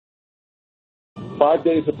5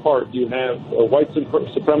 days apart, you have white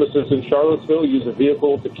supremacists in Charlottesville use a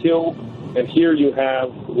vehicle to kill, and here you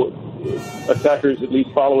have attackers, at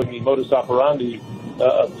least following the modus operandi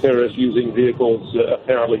of terrorists, using vehicles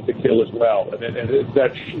apparently to kill as well. And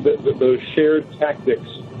it's those shared tactics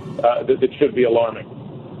that should be alarming.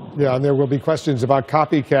 Yeah, and there will be questions about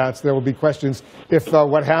copycats. There will be questions if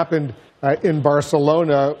what happened in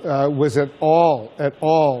Barcelona was at all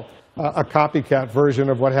a copycat version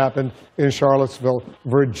of what happened in Charlottesville,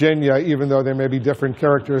 Virginia, even though there may be different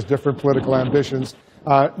characters, different political ambitions.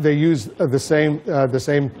 They use the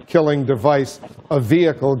same killing device, a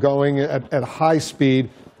vehicle going at high speed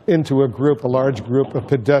into a large group of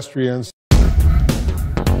pedestrians.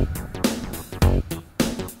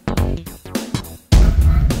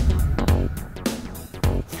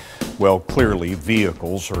 Well, clearly,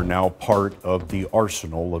 vehicles are now part of the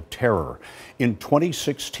arsenal of terror. In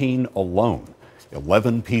 2016 alone,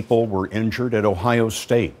 11 people were injured at Ohio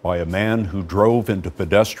State by a man who drove into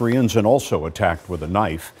pedestrians and also attacked with a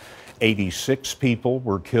knife. 86 people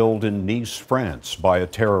were killed in Nice, France, by a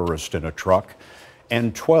terrorist in a truck.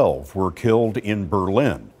 And 12 were killed in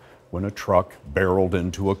Berlin when a truck barreled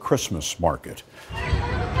into a Christmas market.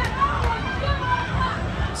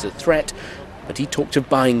 It's a threat, but he talked of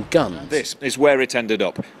buying guns. This is where it ended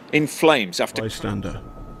up, in flames after... Bystander.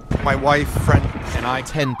 My wife, friend and I...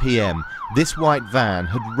 10 p.m. This white van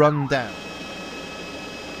had run down.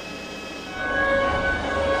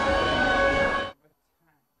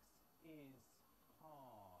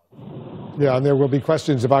 Yeah, and there will be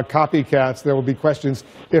questions about copycats. There will be questions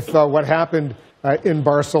if what happened in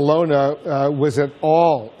Barcelona was at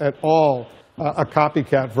all a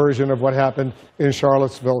copycat version of what happened in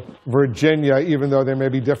Charlottesville, Virginia, even though there may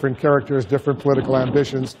be different characters, different political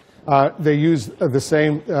ambitions. They use the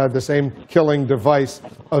same killing device,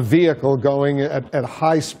 a vehicle going at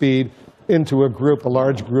high speed into a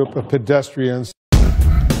large group of pedestrians.